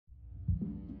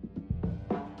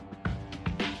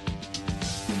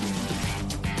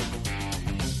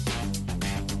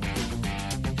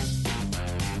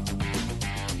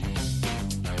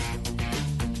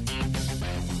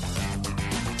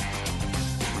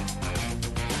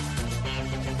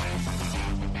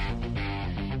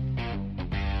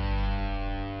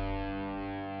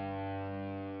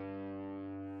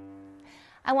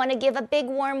I want to give a big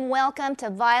warm welcome to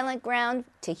Violent Ground,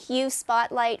 to Hugh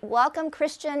Spotlight. Welcome,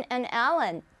 Christian and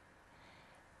Alan.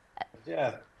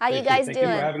 Yeah, How you Tracy, guys thank you for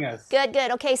doing? having us. Good,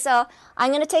 good. Okay, so I'm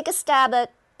going to take a stab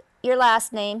at your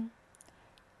last name.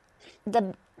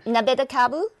 The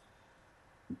Nabedakabu?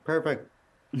 Perfect.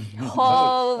 Close.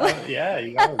 Oh, Yeah,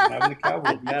 you got it. Having the cowboy.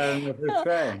 You got it on the first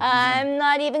try. I'm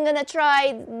not even going to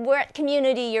try what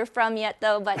community you're from yet,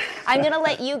 though, but I'm going to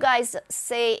let you guys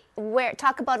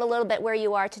talk about a little bit where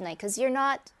you are tonight, because you're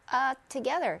not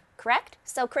together, correct?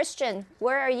 So, Christian,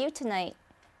 where are you tonight?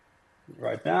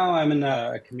 Right now, I'm in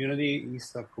a community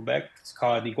east of Quebec. It's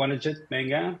called Iguanajit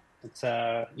Benga. It's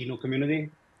a Innu community.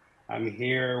 I'm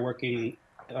here working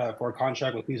for a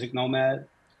contract with Music Nomad,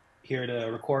 here to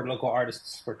record local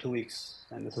artists for 2 weeks.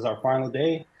 And this is our final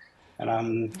day, and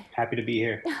I'm happy to be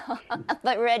here.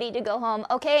 But ready to go home.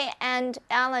 Okay, and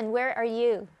Alan, where are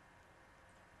you?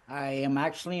 I am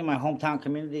actually in my hometown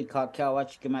community called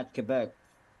Kawachikimat, Quebec,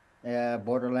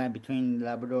 borderland between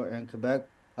Labrador and Quebec,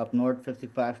 up north,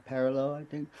 55 parallel, I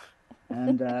think.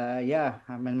 And yeah,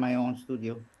 I'm in my own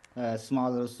studio, a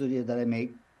small little studio that I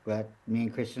make, but me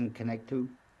and Christian connect to.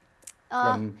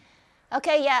 Uh, From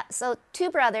okay, yeah, so two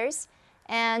brothers,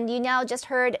 and you now just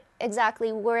heard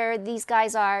exactly where these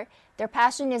guys are. Their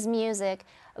passion is music,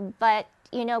 but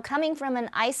coming from an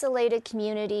isolated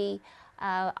community,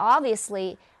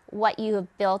 obviously what you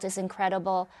have built is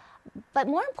incredible. But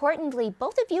more importantly,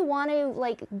 both of you want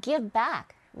to give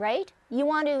back, right? You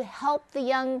want to help the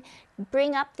young,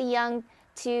 bring up the young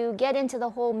to get into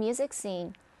the whole music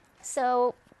scene.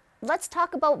 So let's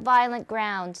talk about Violent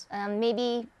Ground.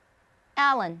 Maybe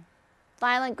Alan,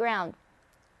 Violent Ground.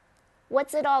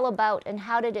 What's it all about and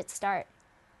how did it start?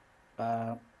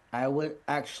 uh, I would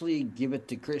actually give it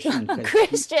to Christian because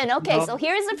Christian, okay, so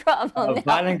here's the problem now.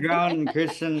 Violent Ground and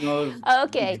Christian knows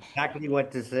Okay, exactly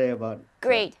what to say about it. So.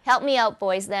 great. Help me out,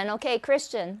 boys, then. Okay,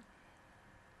 Christian.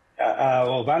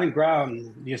 Well, Valley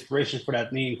Ground, the inspiration for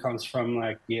that name comes from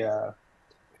like the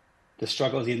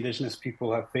struggles the indigenous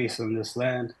people have faced on this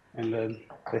land and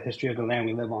the history of the land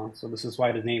we live on. So this is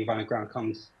why the name Violent Ground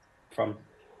comes from.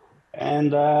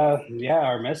 And yeah,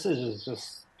 our message is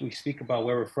just we speak about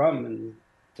where we're from and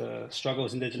the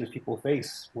struggles indigenous people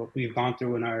face, what we've gone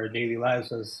through in our daily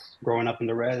lives as growing up in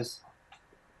the res.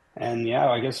 And yeah,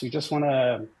 I guess we just want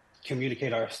to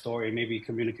communicate our story, maybe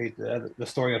communicate the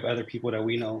story of other people that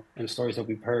we know and stories that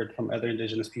we've heard from other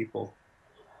indigenous people.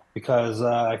 Because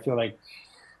I feel like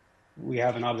we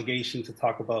have an obligation to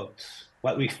talk about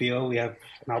what we feel. We have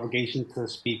an obligation to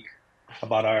speak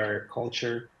about our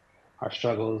culture, our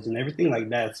struggles, and everything like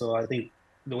that. So I think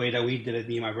the way that we did it,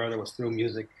 me and my brother, was through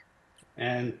music,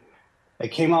 and it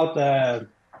came out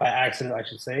by accident, I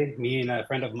should say. Me and a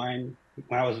friend of mine,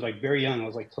 when I was like very young, I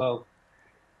was like 12.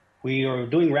 We were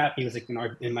doing rap music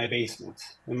in my basement,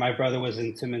 and my brother was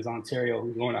in Timmins, Ontario. He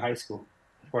was going to high school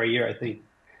for a year, I think.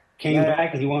 Came Yeah,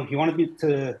 back and he wanted me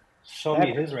to show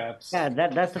me that his raps. Yeah,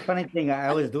 that's the funny thing.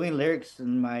 I was doing lyrics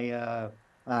in my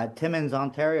Timmins,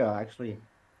 Ontario, actually.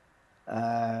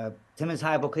 Timmins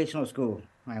High Vocational School.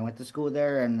 I went to school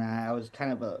there, and I was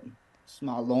kind of a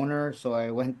small loner, so I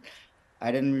went.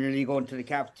 I didn't really go into the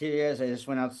cafeterias. I just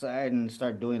went outside and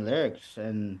started doing lyrics.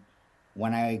 And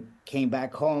when I came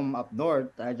back home up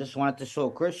north, I just wanted to show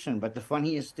Christian. But the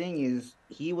funniest thing is,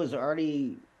 he was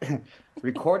already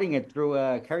recording it through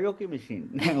a karaoke machine,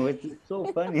 which is so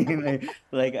funny.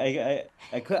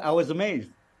 I was amazed.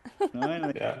 You know,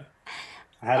 like, Yeah,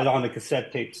 I had it on the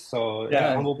cassette tapes. So yeah,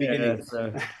 yeah, humble yeah. beginnings.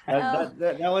 So Oh,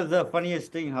 that was the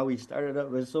funniest thing how we started up.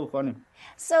 It was so funny.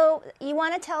 so you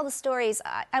want to tell the stories.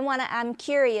 I'm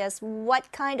curious,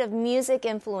 what kind of music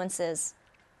influences,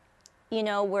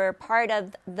 were part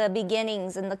of the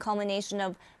beginnings and the culmination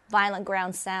of Violent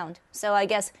Ground sound? So I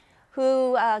guess,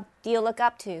 who do you look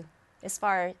up to as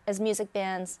far as music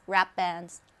bands, rap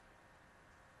bands?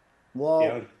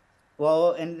 Well,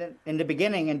 Yeah. in the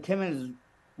beginning in Timmins,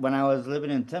 when I was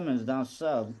living in Timmins down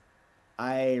south,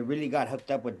 I really got hooked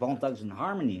up with Bone Thugs and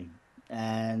Harmony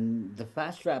and the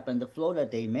fast rap and the flow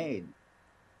that they made,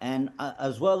 and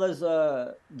as well as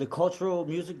the cultural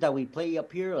music that we play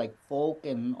up here, like folk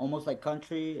and almost like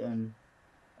country, and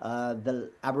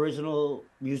the Aboriginal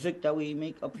music that we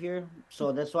make up here.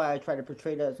 So that's why I try to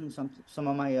portray that in some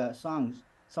of my songs,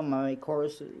 some of my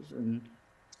choruses, and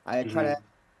I try to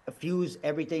Mhm. fuse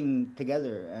everything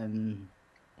together, and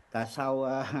that's how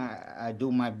I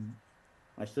do my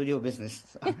studio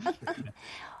business.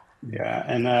 Yeah,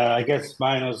 and I guess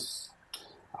mine was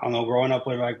I don't know, growing up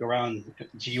with like around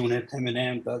G Unit,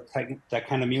 Eminem, that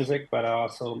kind of music. But I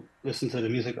also listened to the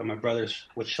music that my brothers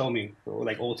would show me, so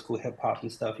like old school hip hop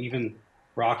and stuff, even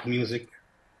rock music.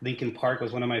 Linkin Park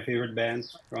was one of my favorite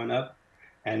bands growing up.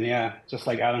 And yeah, just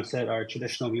like Alan said, our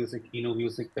traditional music,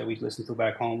 music that we listen to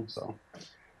back home. So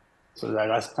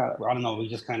that's kind of, I don't know, we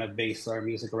just kind of base our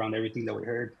music around everything that we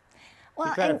heard.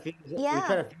 Well, and We try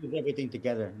yeah. to fuse everything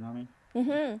together. You know what I mean?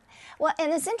 Well,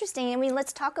 and it's interesting. I mean,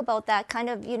 let's talk about that kind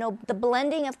of, the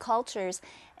blending of cultures.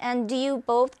 And do you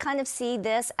both kind of see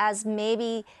this as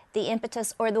maybe the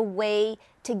impetus or the way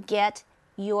to get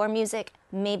your music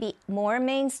maybe more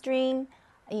mainstream?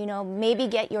 Maybe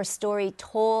get your story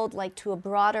told like to a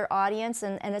broader audience,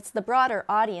 and it's the broader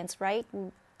audience, right,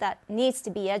 that needs to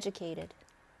be educated.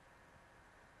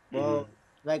 Well,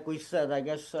 like we said, I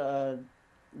guess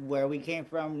where we came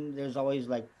from, there's always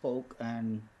like folk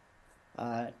and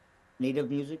uh, native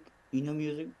music, Innu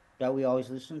music that we always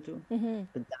listen to.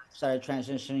 But that started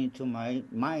transitioning to my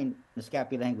mind, the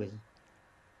Scapi language,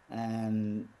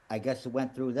 and I guess it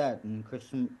went through that. And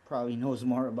Christian probably knows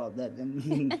more about that than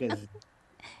me because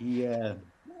he uh,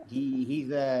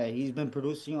 he's been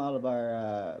producing all of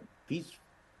our beats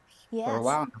for a Yes.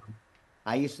 while now.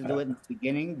 I used to do it in the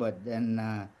beginning, but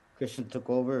then Christian took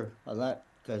over a lot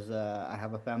because I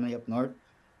have a family up north,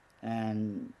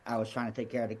 and I was trying to take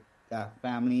care of the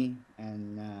family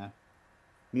and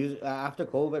music. After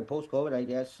COVID, post COVID, I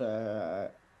guess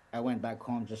I went back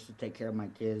home just to take care of my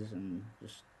kids and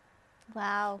just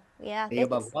Wow. Yeah. stay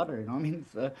above water. You know what I mean?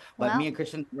 So, but me Well, and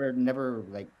Christian were never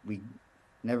like we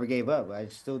never gave up. I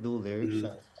still do lyrics,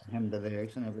 Mhm. him the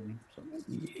lyrics and everything. So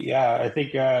Yeah, I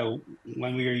think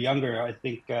when we were younger, I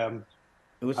think it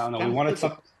I was don't know, kind of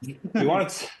difficult. we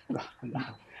wanted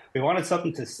we wanted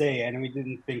something to say, and we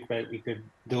didn't think that we could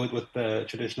do it with the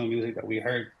traditional music that we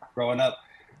heard growing up.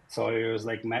 So it was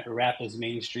like rap is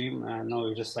mainstream. I know we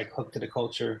were just like hooked to the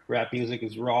culture. Rap music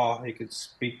is raw. You could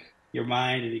speak your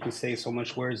mind, and you can say so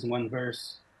much words in one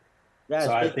verse. Yeah, So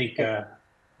it's I basically think, like I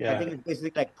yeah. think it's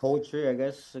basically like poetry, I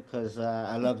guess, because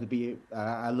I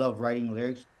love writing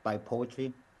lyrics by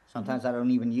poetry. Sometimes I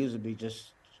don't even use it,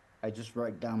 I just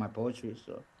write down my poetry.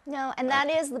 So no, and uh, that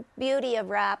is the beauty of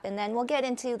rap. And then we'll get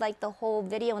into like the whole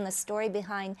video and the story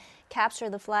behind Capture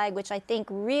the Flag, which I think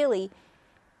really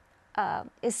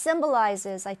is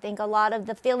symbolizes, I think, a lot of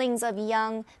the feelings of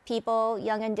young people,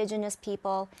 young indigenous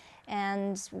people.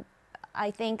 And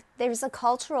I think there's a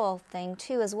cultural thing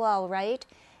too as well, right?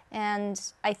 And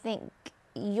I think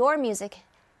your music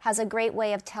has a great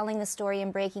way of telling the story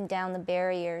and breaking down the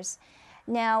barriers.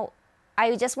 Now,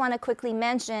 I just want to quickly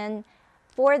mention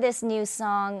for this new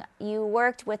song, you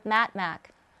worked with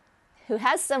Mattmac, who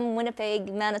has some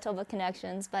Winnipeg, Manitoba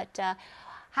connections. But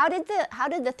how did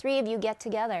the three of you get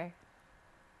together?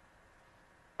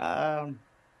 um,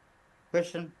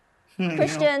 Christian, you know,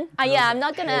 Christian, yeah, I'm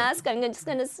not gonna ask. I'm just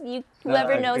gonna you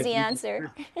whoever knows the Christian,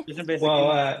 answer. Christian basically Well,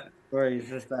 knows the story. It's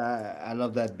just I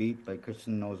love that beat, but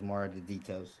Christian knows more of the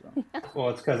details. So.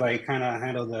 it's because I kind of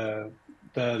handle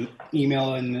the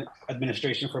email and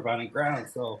administration for Violent Ground.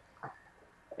 So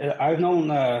I've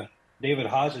known David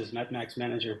Hodges, Mattmac's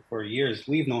manager, for years.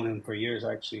 We've known him for years,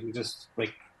 actually. We just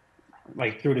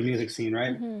like through the music scene,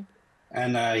 right?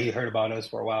 And he heard about us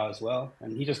for a while as well.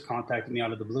 And he just contacted me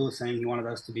out of the blue saying he wanted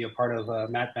us to be a part of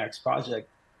Mattmac's project.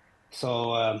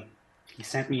 So he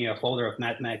sent me a folder of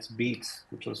Mattmac's beats,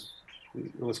 which was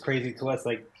it was crazy to us,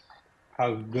 like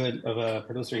how good of a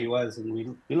producer he was,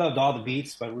 and we loved all the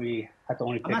beats, but we had to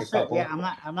only I'm pick not a sure. Yeah, couple.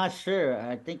 I'm not sure.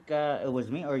 I think it was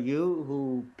me or you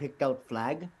who picked out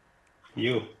flag.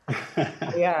 You. Oh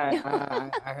yeah,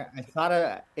 I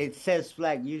thought it says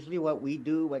flag. Usually, what we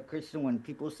do, what Christian, when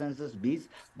people sends us beats,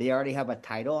 they already have a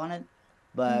title on it.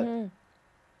 But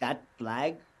that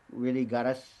flag really got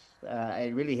us.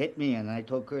 It really hit me, and I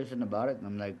told Christian about it, and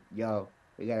I'm like, "Yo,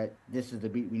 we got it. This is the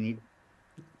beat we need."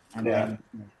 And Yeah.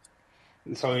 then,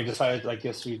 So we decided, like,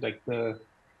 yes, we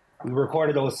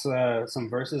recorded those some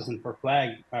verses, and for flag,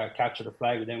 capture the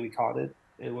flag. And then we called it.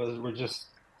 We're just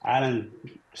Alan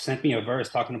sent me a verse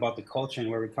talking about the culture and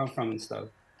where we come from and stuff.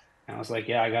 And I was like,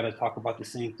 yeah, I got to talk about the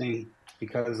same thing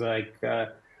because like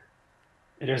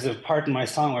there's a part in my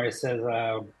song where it says,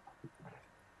 what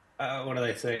did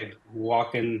I say?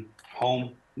 Walking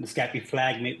home, the Scappy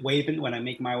flag waving when I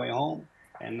make my way home.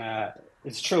 And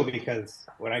it's true because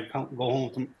when I go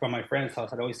home from my friend's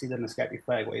house, I'd always see them the Scappy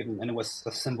flag waving, and it was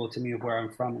a symbol to me of where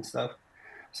I'm from and stuff.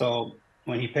 So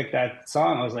when he picked that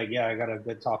song, I was like, yeah, I got a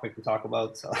good topic to talk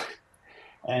about. So,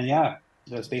 and yeah,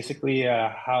 that's basically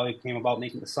how it came about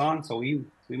making the song. So we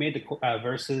made the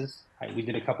verses. We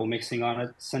did a couple mixing on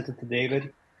it, sent it to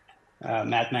David.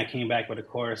 Matt came back with a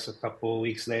chorus a couple of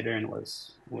weeks later and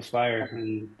was fire.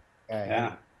 And yeah,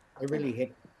 yeah, it really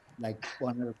hit like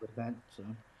 100%. So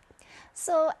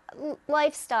So,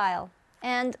 lifestyle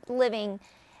and living.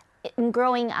 in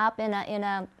growing up in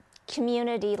a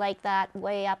community like that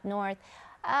way up north.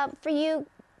 For you,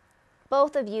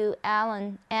 both of you,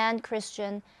 Alan and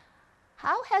Christian,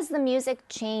 how has the music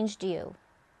changed you?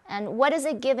 And what has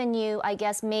it given you, I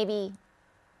guess, maybe,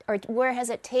 or where has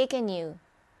it taken you?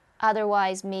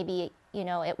 Otherwise, maybe,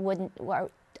 it wouldn't, or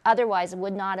otherwise it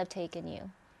would not have taken you.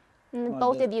 And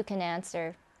Well, both of you can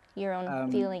answer your own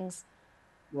um, feelings.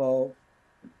 well,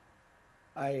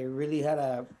 I really had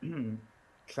a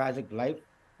tragic life,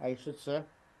 I should say.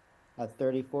 A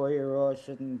 34-year-old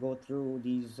shouldn't go through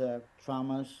these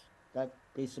traumas that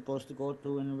they're supposed to go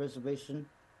through in a reservation.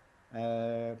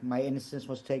 My innocence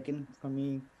was taken from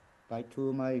me by two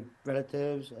of my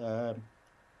relatives.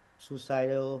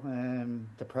 Suicidal,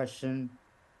 depression.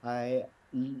 I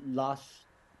lost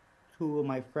two of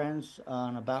my friends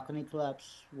on a balcony collapse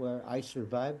where I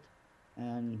survived,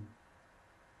 and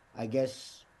I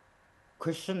guess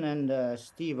Christian and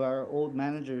Steve, our old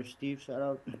manager, Steve, shout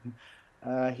out.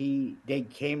 They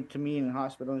came to me in the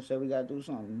hospital and said we gotta do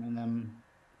something, and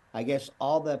I guess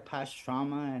all the past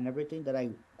trauma and everything that I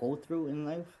go through in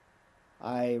life,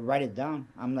 I write it down.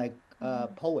 I'm like a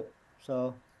poet,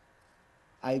 so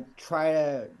I try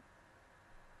to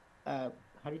uh,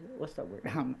 what's that word?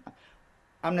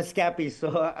 I'm Nascapi,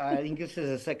 so English is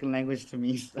a second language to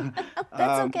me. So,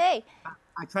 That's um, okay.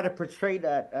 I try to portray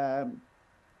that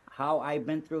how I've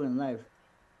been through in life: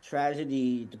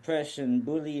 tragedy, depression,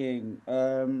 bullying,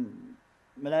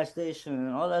 molestation,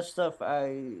 and all that stuff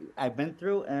I've been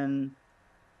through, and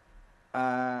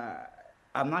uh,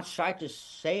 I'm not shy to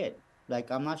say it.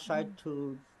 Like I'm not shy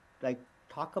to like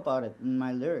talk about it in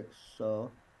my lyrics.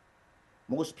 So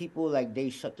most people like they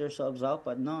shut themselves out,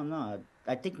 but no.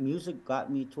 I think music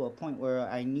got me to a point where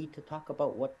I need to talk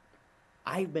about what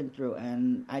I've been through,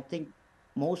 and I think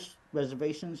most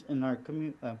reservations in our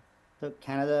community,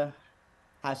 Canada,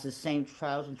 has the same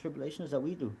trials and tribulations that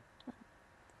we do,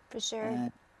 For sure.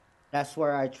 and that's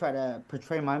where I try to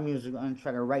portray my music and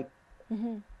try to write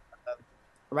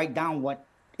down what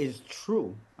is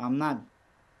true. I'm not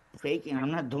faking.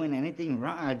 I'm not doing anything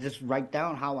wrong. I just write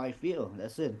down how I feel.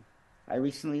 That's it. I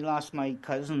recently lost my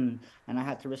cousin, and I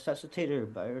had to resuscitate her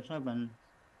by herself, and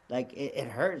like it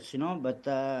hurts, but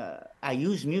I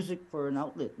use music for an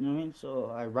outlet, you know what I mean?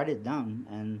 So I write it down,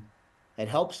 and it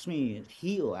helps me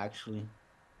heal actually.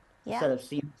 Yeah. Instead of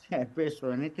seeing therapist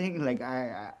or anything, like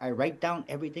I write down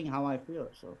everything how I feel.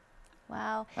 So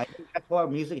Wow. I think that's why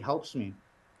music helps me.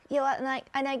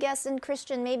 And I guess in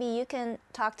Christian, maybe you can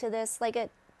talk to this.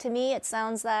 To me, it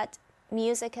sounds that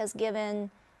music has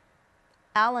given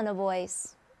Alan a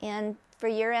voice, and for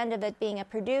your end of it being a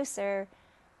producer,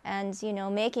 and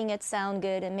making it sound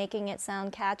good and making it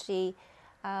sound catchy,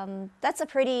 that's a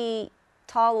pretty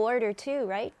tall order too,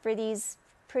 right? For these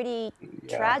pretty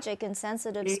Yeah. tragic and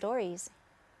sensitive He, stories.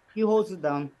 he holds it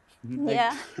down. Like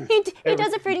Yeah, he every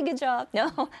does a pretty good job.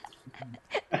 No.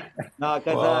 no,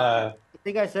 because Well, I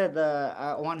think I said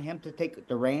I want him to take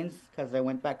the reins because I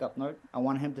went back up north. I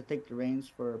want him to take the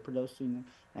reins for producing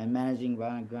and managing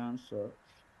Violent Ground. So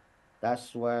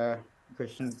that's where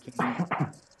Christian can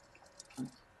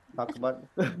talk about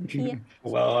Yeah. it.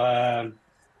 well, I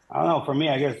don't know. For me,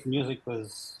 I guess music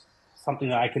was something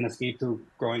that I can escape to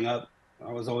growing up.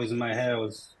 I was always in my head. I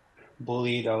was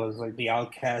bullied. I was like the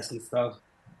outcast and stuff.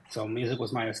 So music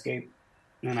was my escape,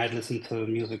 and I'd listen to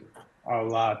music a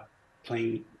lot,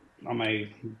 playing on my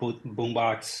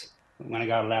boombox. When I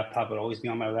got a laptop, I'd always be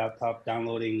on my laptop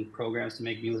downloading programs to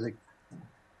make music,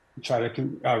 try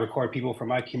to record people from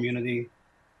my community.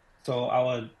 So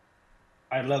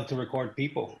I'd love to record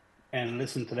people and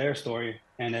listen to their story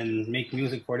and then make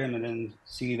music for them and then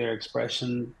see their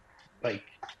expression, like,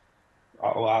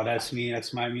 oh wow, that's me,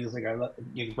 that's my music. I love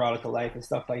you brought it to life and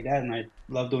stuff like that. And I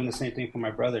love doing the same thing for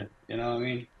my brother. You know what I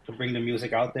mean? To bring the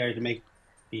music out there to make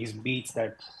these beats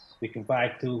that we can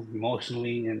vibe to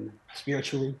emotionally and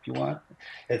spiritually, if you want.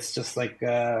 It's just like,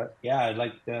 yeah, I'd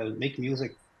like to make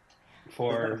music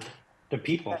for the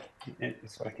people.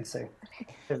 That's what I can say.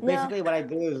 Because No. basically, what I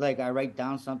do is like I write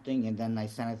down something and then I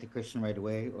send it to Christian right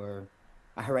away, or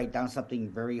I write down something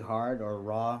very hard or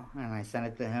raw and I send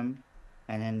it to him,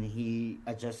 and then he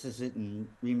adjusts it and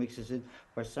remixes it.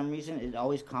 For some reason, it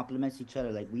always complements each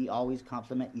other. Like we always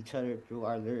complement each other through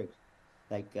our lyrics,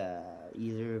 like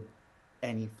either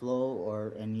any flow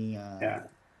or any Yeah.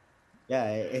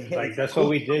 yeah, Like it's that's what cool.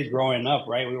 we did growing up,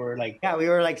 right? We were like Yeah, we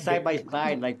were like side by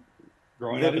side, like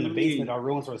growing up in the basement. literally. Our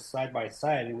rooms were side by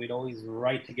side, and we'd always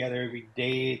write together every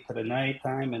day to the night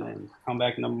time, and then come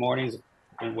back in the mornings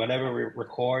and whatever we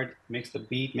record, mix the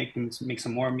beat, make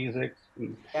some more music.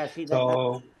 And Yeah, see that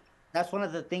so that's one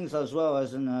of the things as well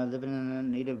as in living in a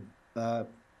native uh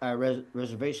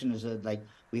reservation is like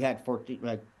we had 14,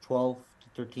 like 12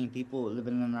 to 13 people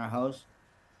living in our house,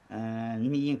 and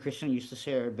me and Christian used to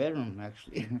share a bedroom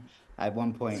actually at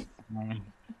one point.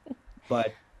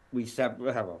 But we have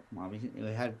obviously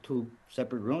we had two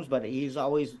separate rooms, but he's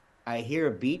always I hear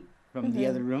a beat from the Mm-hmm.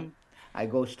 other room, I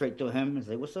go straight to him and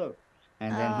say, "What's up?"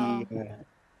 And then Oh, and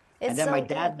it's then so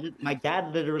good. my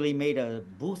dad literally made a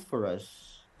booth for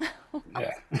us.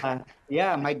 Yeah. Uh,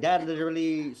 yeah, my dad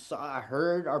literally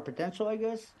heard our potential, I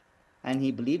guess, and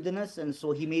he believed in us, and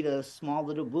so he made a small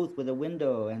little booth with a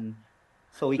window, and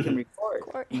so we can record.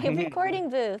 Recording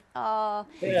booth. Oh,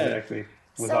 Yeah. Exactly. It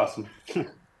was so awesome.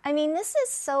 I mean, this is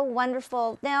so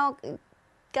wonderful. Now,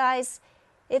 guys,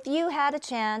 if you had a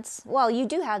chance, well, you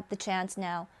do have the chance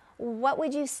now. What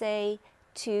would you say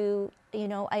to,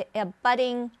 a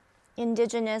budding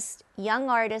indigenous young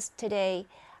artist today,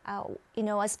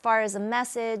 as far as a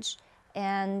message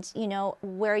and,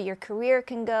 where your career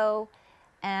can go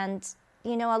and,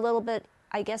 a little bit,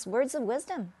 I guess, words of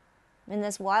wisdom in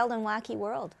this wild and wacky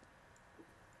world?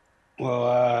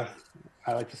 Well,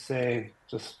 I like to say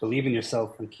just believe in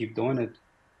yourself and keep doing it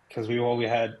because we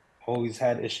always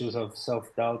had issues of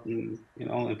self-doubt and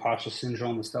imposter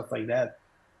syndrome and stuff like that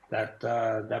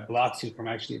that blocks you from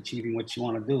actually achieving what you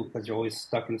want to do because you're always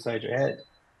stuck inside your head.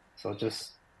 So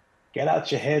just get out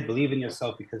your head, believe in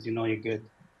yourself because you know you're good.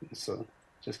 So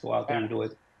just go out there and do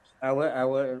it.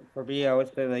 For me, I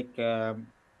would say like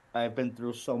I've been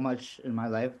through so much in my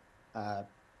life, uh,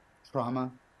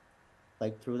 trauma,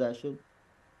 like through that shit.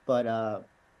 But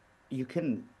you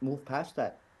can move past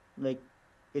that. Like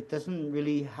it doesn't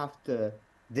really have to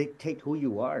dictate who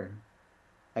you are.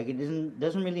 Like it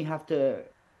doesn't really have to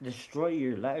destroy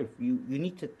your life. You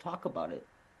need to talk about it.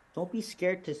 Don't be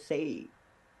scared to say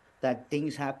that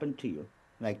things happen to you.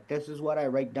 Like this is what I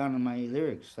write down in my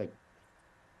lyrics. Like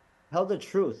tell the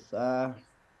truth.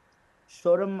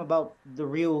 Show them about the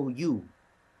real you.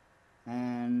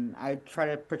 And I try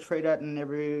to portray that in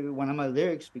every one of my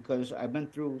lyrics because I've been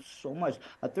through so much.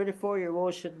 A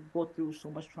 34-year-old should go through so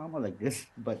much trauma like this,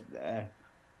 but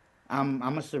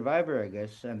I'm a survivor, I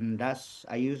guess, and that's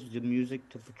I use the music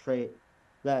to portray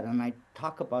that, and I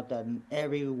talk about that in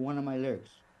every one of my lyrics.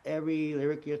 Every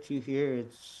lyric that you hear,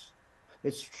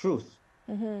 it's truth.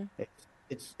 Mm-hmm.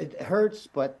 It hurts,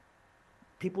 but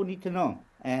people need to know,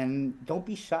 and don't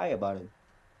be shy about it.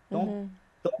 Don't Mm-hmm.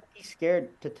 don't be scared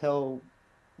to tell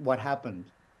what happened.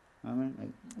 I mean,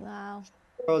 like, Wow.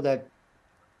 show that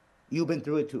you've been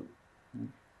through it too.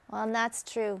 Well, and that's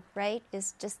true, right?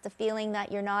 It's just the feeling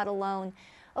that you're not alone.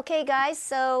 Okay, guys,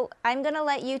 so I'm going to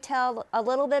let you tell a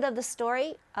little bit of the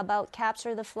story about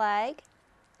Capture the Flag,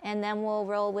 and then we'll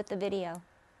roll with the video.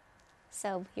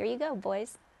 So here you go,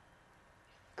 boys.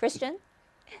 Christian?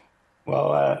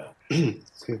 Well,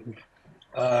 excuse me.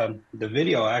 The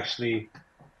video actually,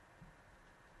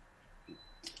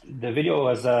 the video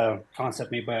was a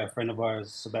concept made by a friend of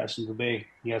ours, Sebastian Dubé.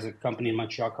 He has a company in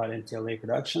Montreal called NTLA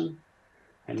Production,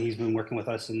 and he's been working with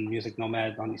us in Music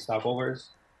Nomad on these stopovers.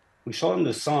 We showed him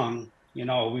the song. We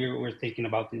were thinking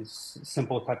about these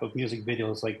simple type of music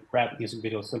videos, like rap music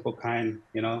videos, simple kind,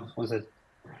 ones that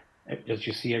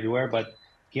you see everywhere. But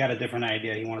he had a different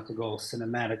idea. He wanted to go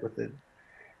cinematic with it.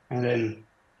 And then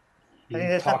I think he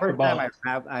that's the talked first time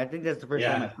about, I think that's the first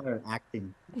time I yeah, started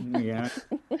acting. Yeah.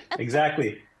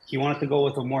 exactly. He wanted to go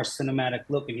with a more cinematic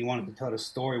look, and he wanted to tell the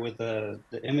story with the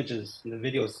images and the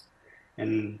videos,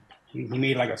 and he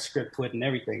made like a script to it and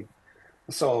everything.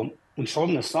 So we showed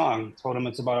him the song, told him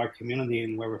it's about our community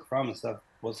and where we're from and stuff.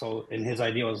 Well, so and his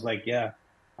idea was like, yeah,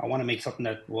 I want to make something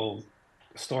a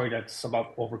story that's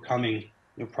about overcoming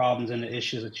your problems and the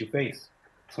issues that you face.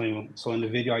 So in the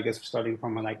video, I guess we're starting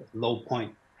from a like low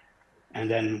point, and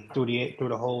then through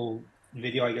the whole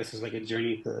video, I guess is like a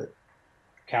journey to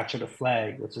capture the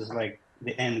flag, which is like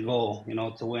the end goal,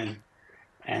 to win.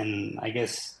 And I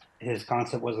guess his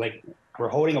concept was like we're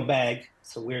holding a bag,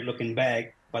 it's a weird looking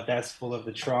bag, but that's full of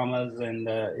the traumas and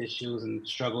the issues and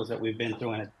struggles that we've been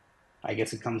through, and I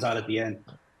guess it comes out at the end.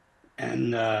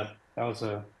 And that was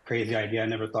a crazy idea. I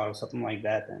never thought of something like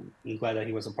that, and I'm glad that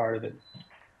he was a part of it.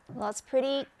 Well, it's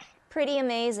pretty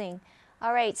amazing.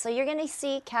 All right, so you're going to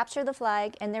see Capture the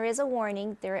Flag, and there is a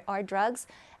warning. There are drugs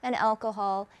and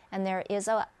alcohol, and there is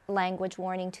a language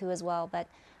warning too as well. But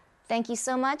thank you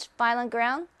so much. Violent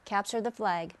Ground, Capture the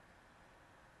Flag.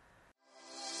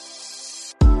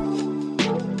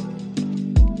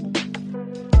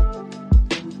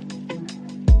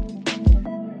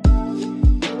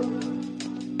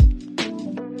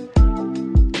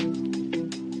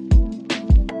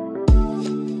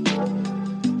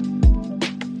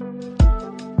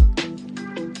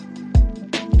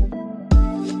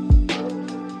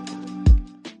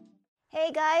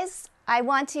 I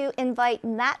want to invite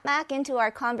Mattmac into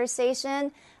our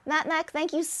conversation. Mattmac,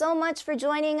 thank you so much for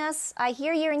joining us. I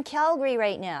hear you're in Calgary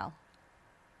right now.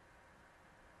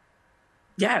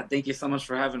 Yeah, thank you so much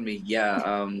for having me.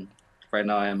 Yeah, right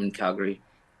now I am in Calgary.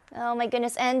 Oh my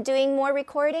goodness, and doing more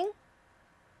recording?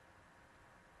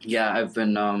 Yeah, I have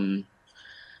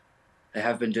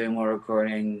been doing more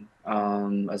recording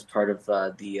as part of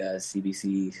the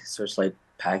CBC Searchlight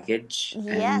package. And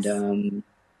Yes.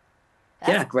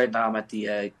 yeah, right now I'm at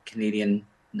the Canadian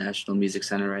National Music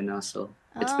Center right now, so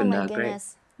it's Oh been my great.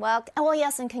 goodness. Well, oh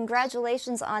yes, and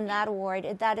congratulations on that award.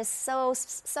 That is so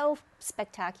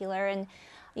spectacular, and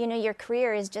you know your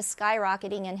career is just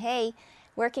skyrocketing. And hey,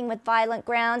 working with Violent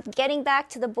Ground, getting back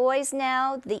to the boys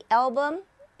now. The album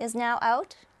is now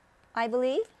out, I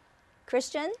believe.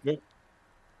 Christian? Yes,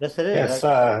 yes, it is. Yes,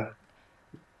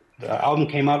 the album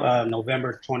came out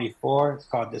November 24th. It's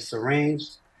called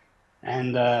Disarranged.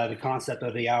 And the concept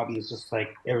of the album is just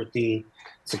like everything.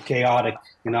 It's a chaotic,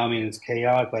 you know what I mean? It's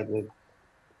chaotic, but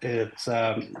it's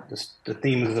the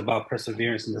theme is about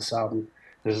perseverance in this album.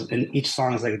 And each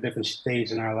song is like a different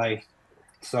stage in our life.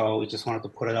 So we just wanted to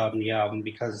put it out in the album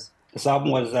because this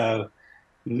album was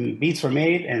beats were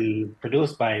made and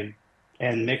produced by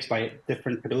and mixed by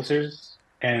different producers,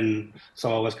 and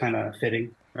so it was kind of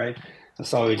fitting, right?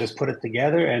 So we just put it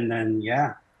together, and then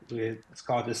yeah, it's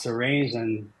called Disarranged,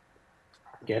 and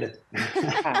get it.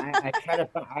 I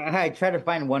try to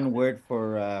find one word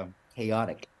for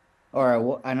chaotic,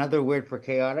 or another word for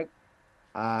chaotic.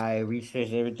 I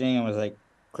researched everything and was like,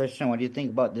 Christian, what do you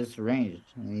think about disarranged?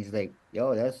 And he's like,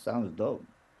 Yo, that sounds dope.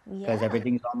 Because Yeah.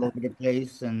 everything's all over the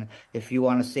place, and if you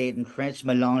want to say it in French,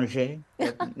 mélanger.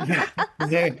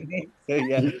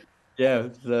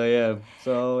 So yeah.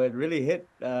 So it really hit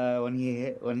when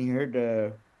he heard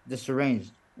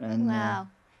disarranged, and Wow.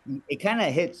 it kind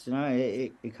of hits, you know.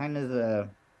 It kind of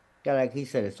yeah, like he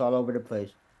said, it's all over the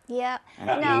place. Yeah. And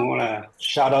And we Now, want to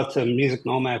shout out to Music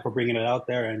Nomad for bringing it out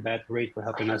there, and Bad Parade for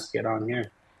helping us get on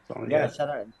here. So yeah,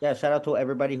 yeah, shout out to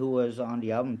everybody who was on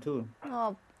the album too.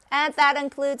 oh, and that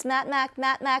includes Mattmac.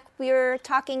 Mattmac, we were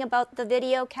talking about the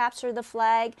video, Capture the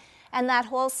Flag, and that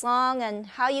whole song and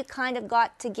how you kind of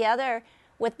got together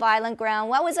with Violent Ground.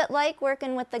 What was it like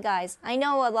working with the guys? I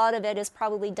know a lot of it is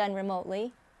probably done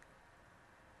remotely.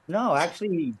 No, actually,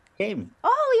 he came.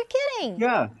 Oh, you're kidding.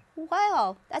 Yeah.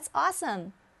 Wow, that's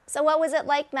awesome. So what was it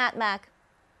like, Mattmac?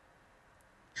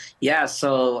 Yeah,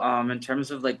 so in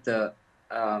terms of like the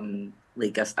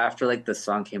like as after like the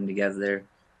song came together,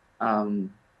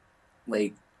 um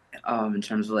like in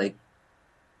terms of like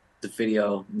the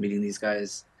video, meeting these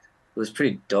guys, it was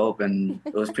pretty dope and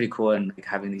it was pretty cool and like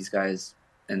having these guys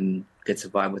and get to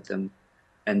vibe with them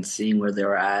and seeing where they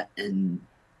were at, and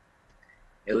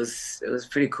it was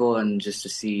pretty cool, and just to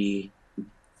see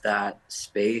that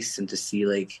space and to see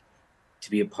like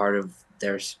to be a part of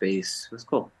their space, it was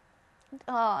cool.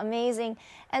 Oh, amazing.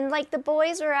 And like the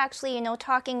boys were actually, you know,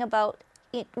 talking about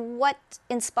what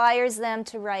inspires them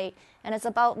to write, and it's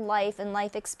about life and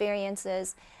life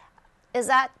experiences. Is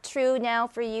that true now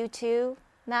for you too,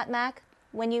 Mattmac,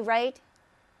 when you write?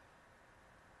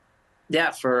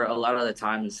 Yeah, for a lot of the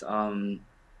times,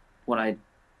 when I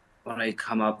when I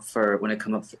come up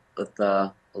with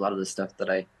a lot of the stuff that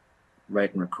I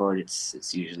write and record,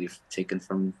 it's usually taken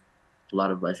from a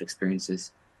lot of life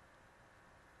experiences.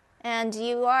 And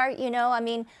you are, you know, I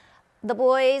mean, the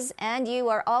boys and you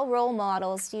are all role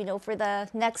models, you know, for the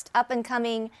next up and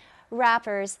coming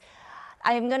rappers.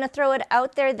 I'm going to throw it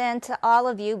out there then to all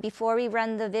of you before we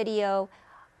run the video.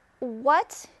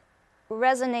 What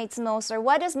resonates most, or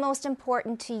what is most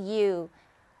important to you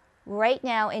right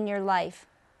now in your life,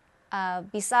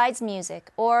 besides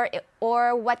music, or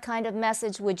what kind of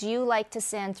message would you like to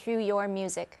send through your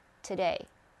music today?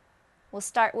 We'll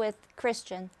start with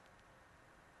Christian.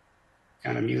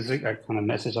 kind of music, that kind of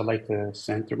message I like to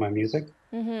send through my music.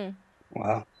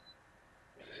 Wow,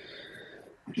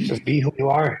 just be who you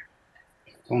are.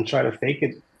 Don't try to fake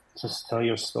it. Just tell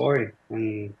your story,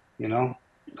 and you know,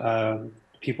 uh,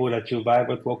 people that you vibe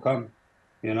with will come.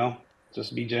 You know,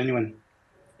 just be genuine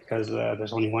because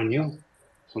there's only one you.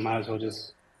 So might as well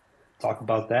just talk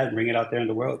about that and bring it out there in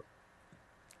the world.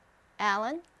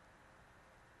 Alan?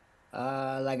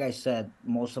 Like I said,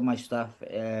 most of my stuff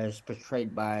is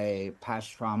portrayed by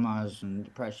past traumas and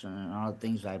depression and all the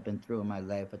things I've been through in my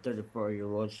life. A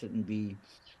 34-year-old shouldn't be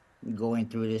going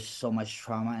through this so much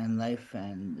trauma in life,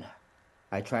 and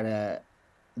I try to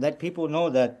let people know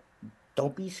that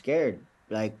don't be scared.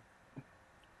 Like,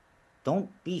 don't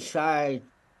be shy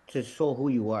to show who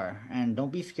you are, and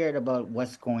don't be scared about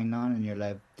what's going on in your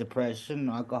life, depression,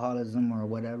 alcoholism, or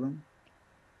whatever.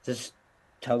 Just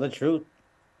tell the truth,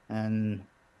 And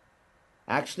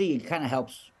actually, it kind of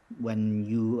helps when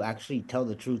you actually tell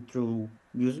the truth through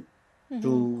music, Mm-hmm.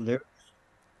 through lyrics,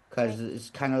 Right. because it's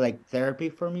kind of like therapy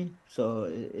for me. So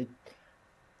it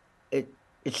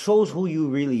it shows who you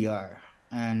really are,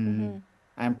 Mm-hmm. and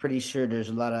I'm pretty sure there's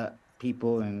a lot of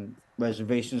people in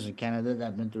reservations in Canada that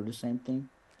have been through the same thing.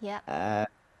 Yeah. Uh,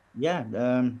 yeah,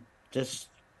 just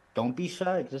don't be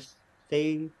shy. Just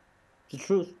say the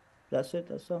truth. That's it.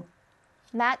 That's all.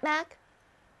 Mattmac?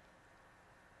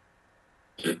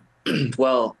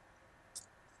 Well,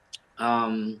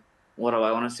 um, what do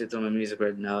I want to say through my music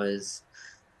right now is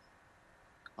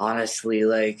honestly,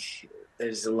 like,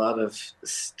 there's a lot of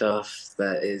stuff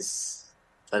that is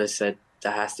said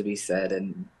that has to be said,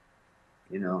 and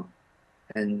you know,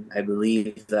 and I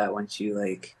believe that once you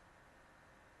like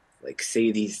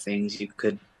say these things, you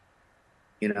could,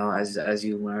 as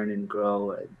you learn and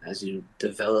grow, and as you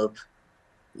develop,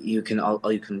 you can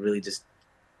really just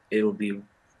it'll be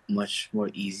much more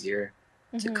easier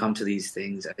to Mm-hmm. come to these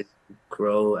things as you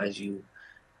grow, as you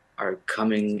are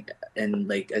coming, and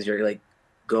like as you're like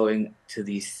going to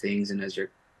these things, and as you're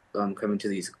coming to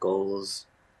these goals,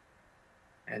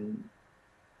 and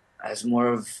as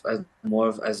more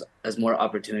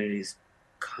opportunities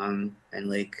come, and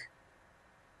like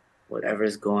whatever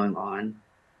is going on,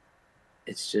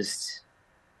 it's just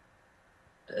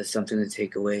something to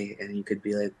take away, and you could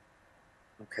be like,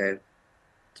 okay,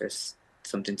 there's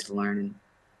something to learn, and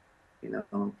you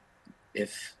know,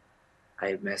 if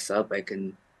I mess up, I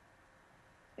can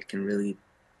really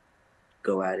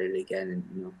go at it again,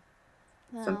 and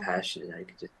if I'm Well, passionate, I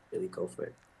could just really go for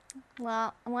it.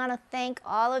 well, I want to thank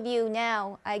all of you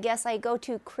now. I guess I go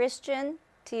to Christian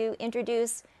to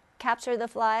introduce Capture the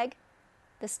Flag,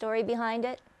 the story behind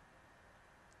it.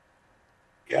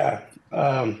 Yeah.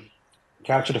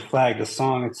 Capture the Flag, the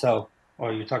song itself.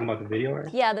 Or you're talking about the video,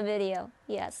 right? Yeah, the video.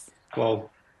 Yes.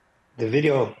 Well, the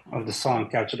video of the song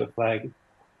Capture the Flag,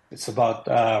 it's about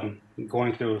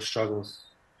going through struggles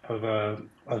of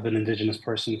an indigenous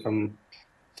person from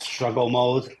struggle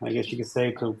mode, I guess you could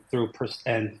say,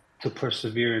 to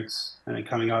perseverance and then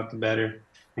coming out the better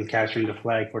and capturing the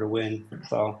flag for the win.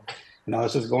 So,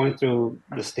 it's just going through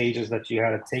the stages that you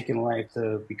had to take in life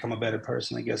to become a better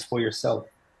person, I guess, for yourself,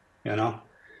 you know?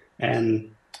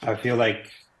 And I feel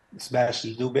like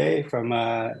Sebastian Dubé from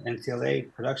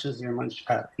NTLA Productions here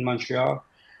in Montreal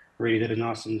really did an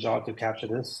awesome job to capture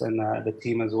this, and the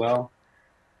team as well.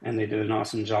 And they did an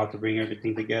awesome job to bring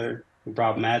everything together. We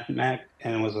brought Mattmac,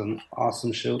 and it was an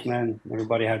awesome shoot, man.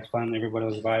 Everybody had fun. Everybody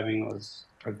was vibing. It was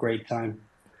a great time.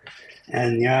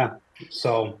 And yeah,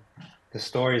 so the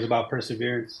story is about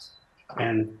perseverance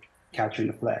and capturing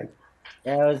the flag.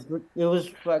 Yeah, it was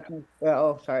fucking.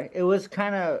 Oh, sorry. It was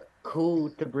kind of cool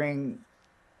to bring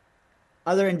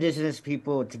other indigenous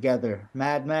people together.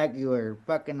 Mad Mac, you were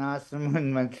fucking awesome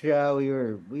in Montreal.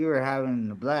 We were having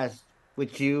a blast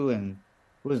with you, and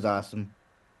it was awesome.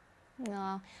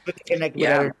 No. Good to connect with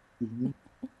Yeah, other. Mhm.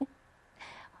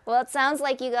 Well, it sounds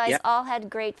like you guys yeah. all had a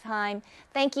great time.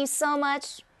 Thank you so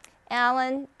much,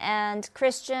 Alan and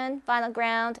Christian, Final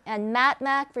Ground, and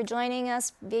Mattmac for joining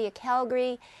us via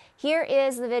Calgary. Here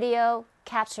is the video,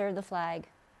 Capture the Flag.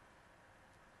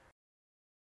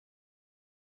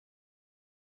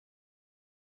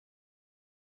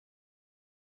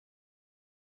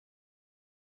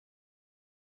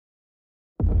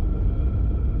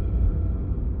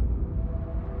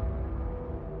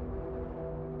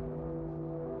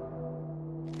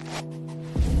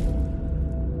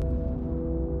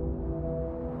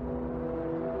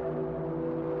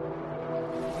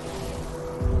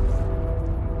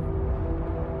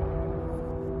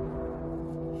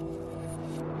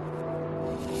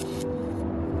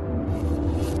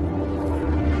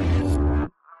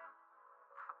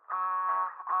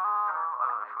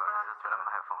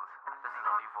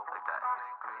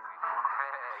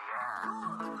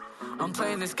 I'm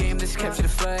playing this game, this capture the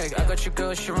flag. I got your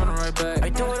girl, she running right back. I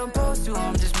do what I'm supposed to,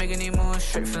 I'm just making these moves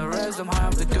straight from the res. I'm high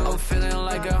off the do. I'm feeling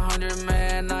like 100,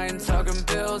 man. I ain't talking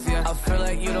bills, yeah. I feel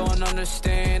like you don't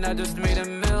understand. I just made a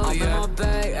mill, yeah. I'm in my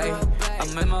bag,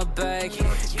 ayy. I'm in my bag.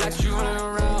 Got you running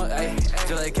around, ayy.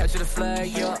 Till I capture the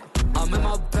flag, yeah. I'm in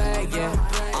my bag,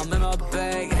 yeah. I'm in my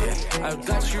bag. I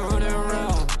got you running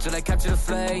around till till I capture the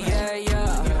flag, yeah,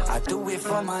 yeah. I do it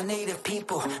for my native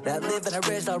people that live in the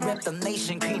res. I rep the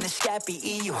nation, green and scabby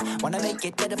EU. Wanna make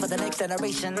it better for the next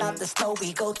generation, not the snow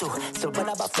we go through. So what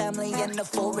about family in the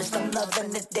forest? I'm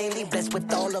loving it daily, blessed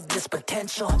with all of this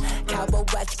potential. Cowboy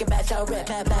watch, you can match our rep.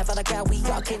 Matt for the crowd, we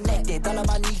all connected. All of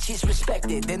my needs is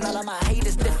respected, and all of my hate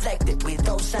is deflected. With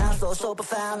those sounds, though so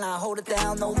profound, I hold it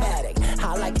down, nomadic.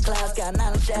 High like the clouds, got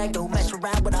knowledge jack, don't mess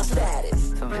around with our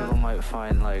status. Some people might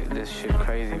find like this shit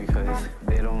crazy because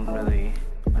they don't really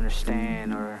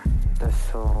understand, or that's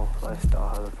so lifestyle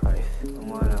has a price. I'm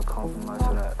willing to compromise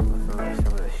for that, with the rest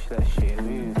of that shit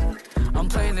views. I'm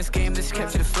playing this game, this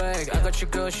capture the flag. I got your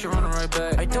girl, she running right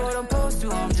back. I do what I'm supposed to,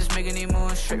 I'm just making it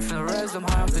move straight from the res. I'm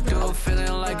high off the dope,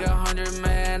 feeling like 100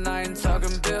 man. I ain't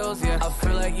talking bills, yeah. I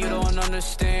feel like you don't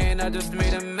understand, I just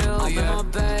made a mill, I'm in my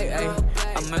bag, ayy.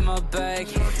 I'm in my bag,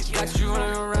 got you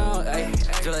running around,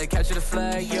 ayy. Till I capture the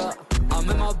flag, yeah. I'm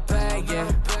in my bag,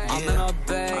 yeah. I'm in my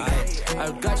bag.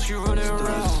 I got you running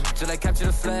around till I capture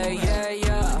the flag, yeah,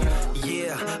 yeah.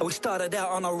 Yeah, we started out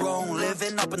on our own,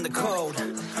 living up in the cold.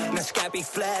 And a scabby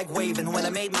flag waving when I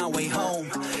made my way home.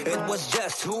 It was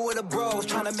just two of the bros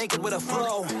trying to make it with a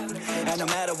flow. And no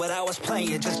matter what I was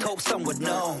playing, just hope some would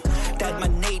know that my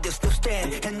natives still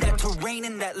stand in that terrain,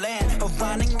 in that land of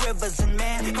running rivers. And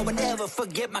man, I would never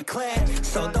forget my clan.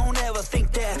 So don't ever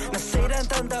think that Nasira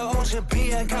Tanda Ocean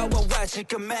and Kawawachi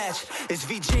can match. It's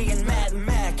VG and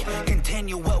Mattmac.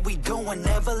 Continue what we doing,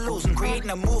 never losing.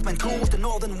 Creating a movement, cool with the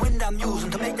northern wind I'm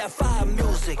using to make that fire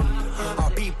music.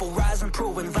 Our people rising,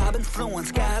 proving, vibing, fluent.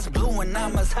 Skies blue and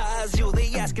I'm as high as you.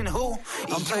 They asking who?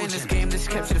 I'm playing this game, this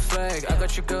capture the flag. I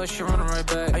got your girl, she running right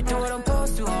back. I do what I'm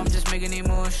supposed to, I'm just making it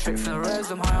move straight from the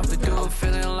res. I'm high off the dope,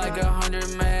 feeling like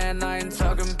 100 man. I ain't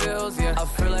talking bills, yeah. I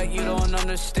feel like you don't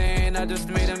understand, I just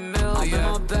made a mill,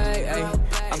 yeah. I'm in my bag, ayy.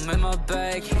 I'm in my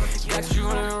bag. Got you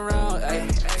running around,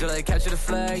 ayy. Till I capture the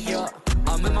flag, yeah.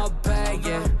 I'm in my bag,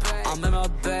 yeah. I'm in my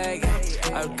bag.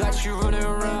 I got you running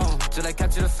around till I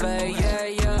capture the flag, yeah,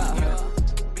 yeah.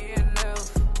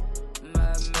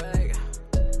 Mattmac,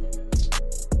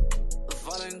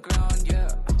 falling ground, yeah.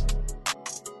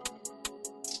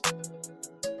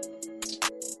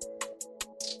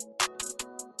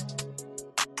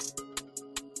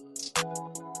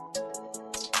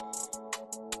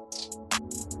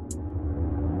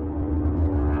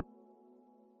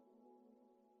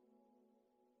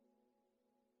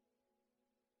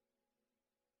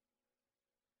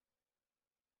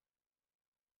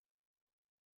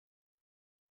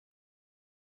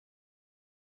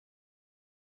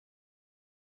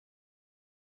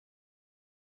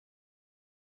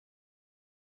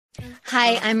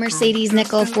 Hi, I'm Mercedes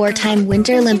Nichol, four-time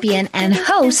Winter Olympian and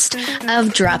host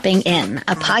of Dropping In,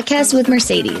 a podcast with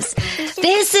Mercedes.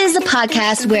 This is a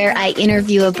podcast where I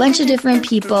interview a bunch of different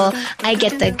people. I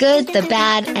get the good, the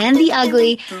bad, and the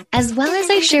ugly, as well as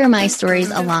I share my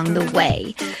stories along the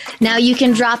way. Now you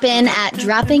can drop in at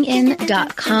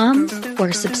droppingin.com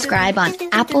or subscribe on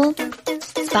Apple,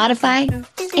 Spotify,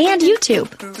 and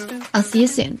YouTube. I'll see you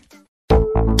soon.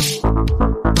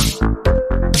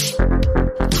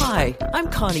 Hi, I'm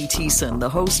Connie Thiessen, the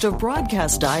host of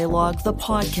Broadcast Dialogue, the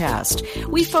podcast.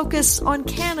 We focus on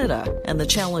Canada and the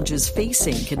challenges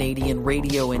facing Canadian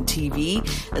radio and TV,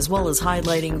 as well as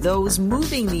highlighting those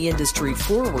moving the industry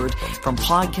forward from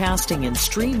podcasting and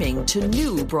streaming to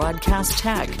new broadcast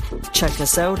tech. Check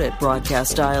us out at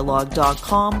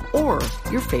broadcastdialogue.com or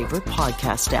your favorite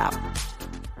podcast app.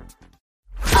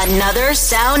 Another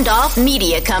Sound Off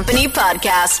Media Company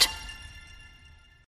podcast.